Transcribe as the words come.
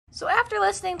So after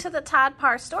listening to the Todd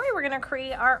Parr story, we're going to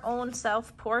create our own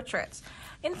self-portraits.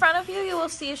 In front of you, you will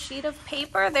see a sheet of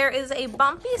paper. There is a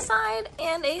bumpy side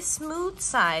and a smooth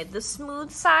side. The smooth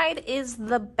side is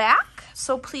the back,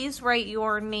 so please write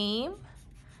your name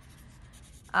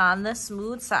on the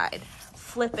smooth side.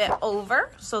 Flip it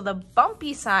over so the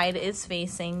bumpy side is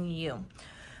facing you.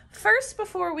 First,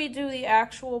 before we do the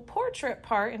actual portrait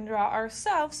part and draw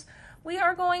ourselves, we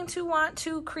are going to want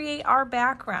to create our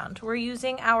background. We're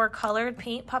using our colored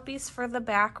paint puppies for the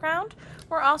background.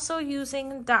 We're also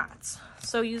using dots.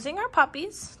 So using our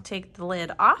puppies, take the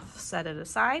lid off, set it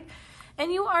aside,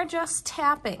 and you are just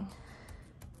tapping.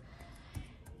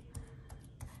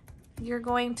 You're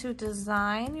going to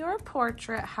design your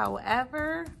portrait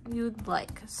however you'd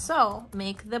like. So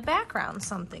make the background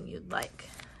something you'd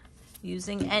like,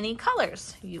 using any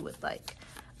colors you would like.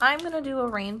 I'm gonna do a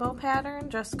rainbow pattern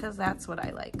just because that's what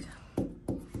I like.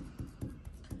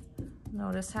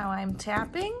 Notice how I'm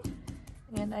tapping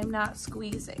and I'm not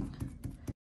squeezing.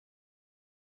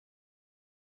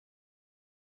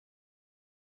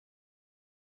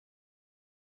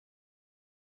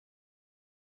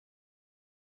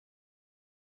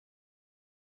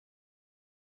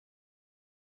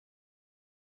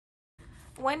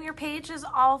 When your page is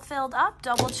all filled up,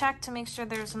 double check to make sure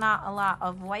there's not a lot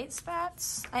of white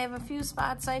spots. I have a few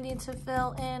spots I need to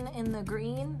fill in the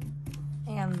green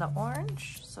and the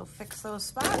orange, so fix those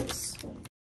spots. You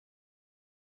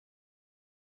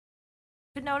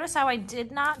can notice how I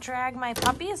did not drag my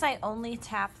puppies, I only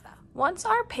tapped them. Once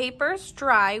our paper's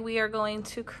dry, we are going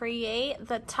to create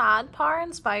the Todd Parr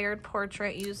inspired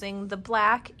portrait using the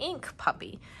black ink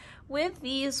puppy. With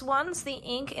these ones, the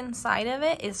ink inside of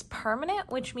it is permanent,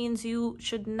 which means you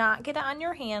should not get it on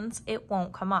your hands. It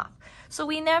won't come off. So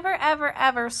we never, ever,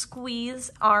 ever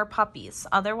squeeze our puppies.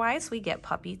 Otherwise, we get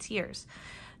puppy tears.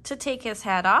 To take his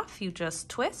hat off, you just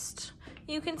twist.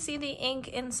 You can see the ink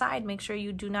inside. Make sure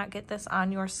you do not get this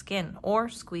on your skin or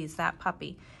squeeze that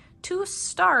puppy. To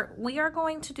start, we are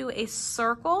going to do a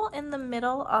circle in the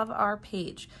middle of our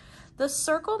page. The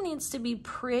circle needs to be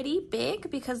pretty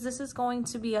big because this is going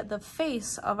to be at the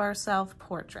face of our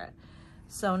self-portrait.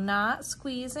 So not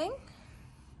squeezing,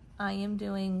 I am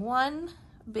doing one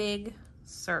big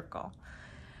circle.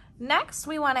 Next,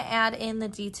 we want to add in the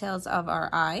details of our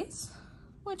eyes,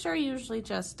 which are usually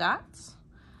just dots.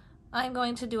 I'm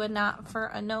going to do a knot for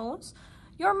a nose.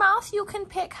 Your mouth, you can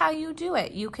pick how you do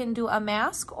it. You can do a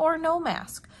mask or no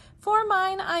mask. For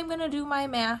mine, I'm going to do my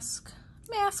mask.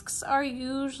 Masks are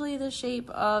usually the shape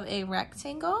of a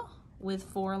rectangle with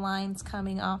 4 lines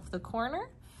coming off the corner.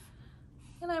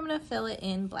 And I'm going to fill it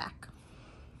in black.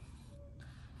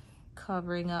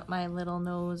 Covering up my little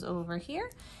nose over here.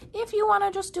 If you want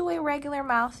to just do a regular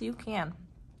mouth, you can.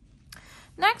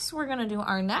 Next, we're going to do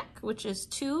our neck, which is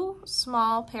 2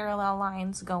 small parallel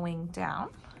lines going down.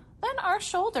 Then our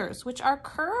shoulders, which are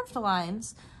curved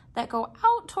lines that go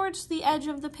out towards the edge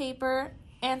of the paper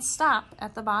and stop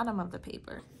at the bottom of the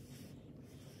paper.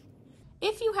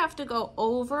 If you have to go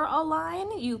over a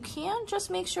line, you can. Just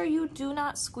make sure you do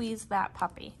not squeeze that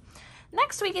puppy.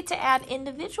 Next, we get to add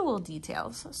individual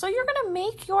details. So you're going to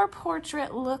make your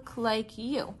portrait look like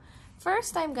you.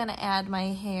 First, I'm going to add my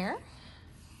hair.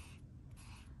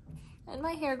 And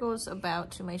my hair goes about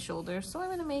to my shoulders, so I'm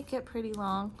going to make it pretty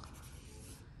long.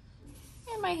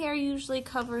 And my hair usually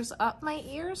covers up my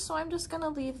ears, so I'm just going to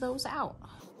leave those out.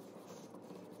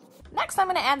 Next, I'm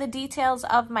going to add the details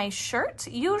of my shirt.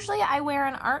 Usually I wear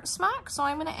an art smock, so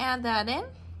I'm going to add that in.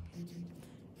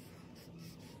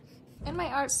 And my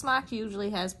art smock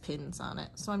usually has pins on it,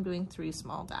 so I'm doing 3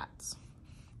 small dots.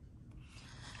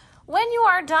 When you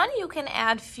are done, you can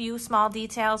add few small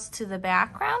details to the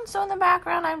background. So in the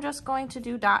background, I'm just going to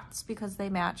do dots because they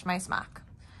match my smock.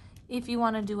 If you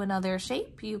want to do another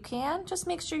shape, you can. Just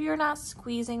make sure you're not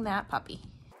squeezing that puppy.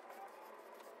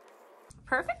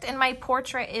 Perfect, and my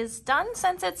portrait is done.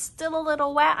 Since it's still a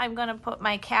little wet, I'm gonna put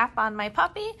my cap on my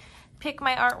puppy, pick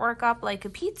my artwork up like a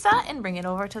pizza, and bring it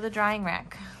over to the drying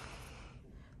rack.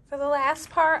 For the last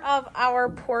part of our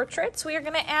portraits, we are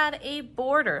gonna add a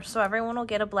border, so everyone will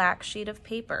get a black sheet of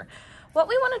paper. What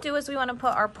we wanna do is we wanna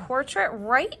put our portrait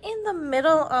right in the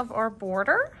middle of our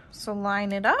border, so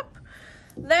line it up.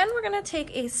 Then we're gonna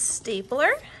take a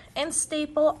stapler and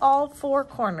staple all 4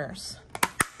 corners.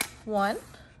 1,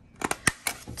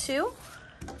 2,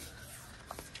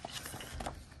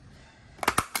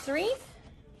 3,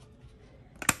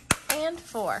 and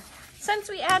 4. Since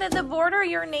we added the border,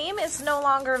 your name is no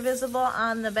longer visible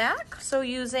on the back. So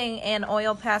using an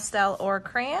oil pastel or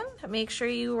crayon, make sure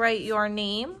you write your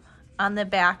name on the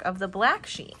back of the black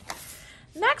sheet.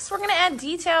 Next, we're going to add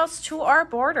details to our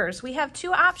borders. We have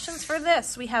two options for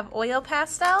this. We have oil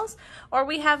pastels or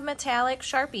we have metallic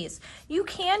Sharpies. You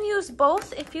can use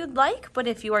both if you'd like, but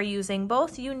if you are using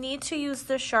both, you need to use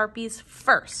the Sharpies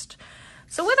first.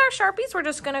 So with our Sharpies, we're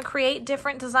just going to create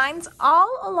different designs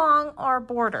all along our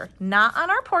border, not on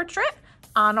our portrait,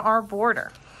 on our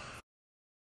border.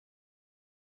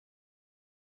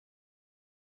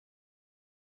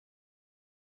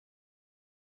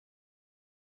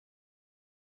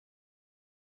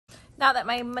 Now that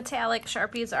my metallic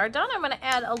Sharpies are done, I'm going to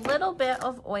add a little bit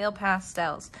of oil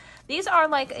pastels. These are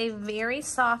like a very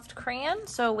soft crayon,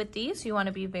 so with these you want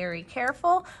to be very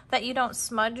careful that you don't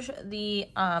smudge the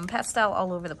pastel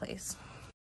all over the place.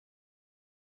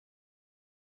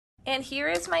 And here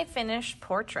is my finished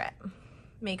portrait.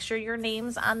 Make sure your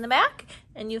name's on the back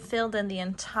and you filled in the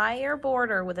entire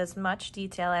border with as much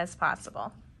detail as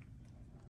possible.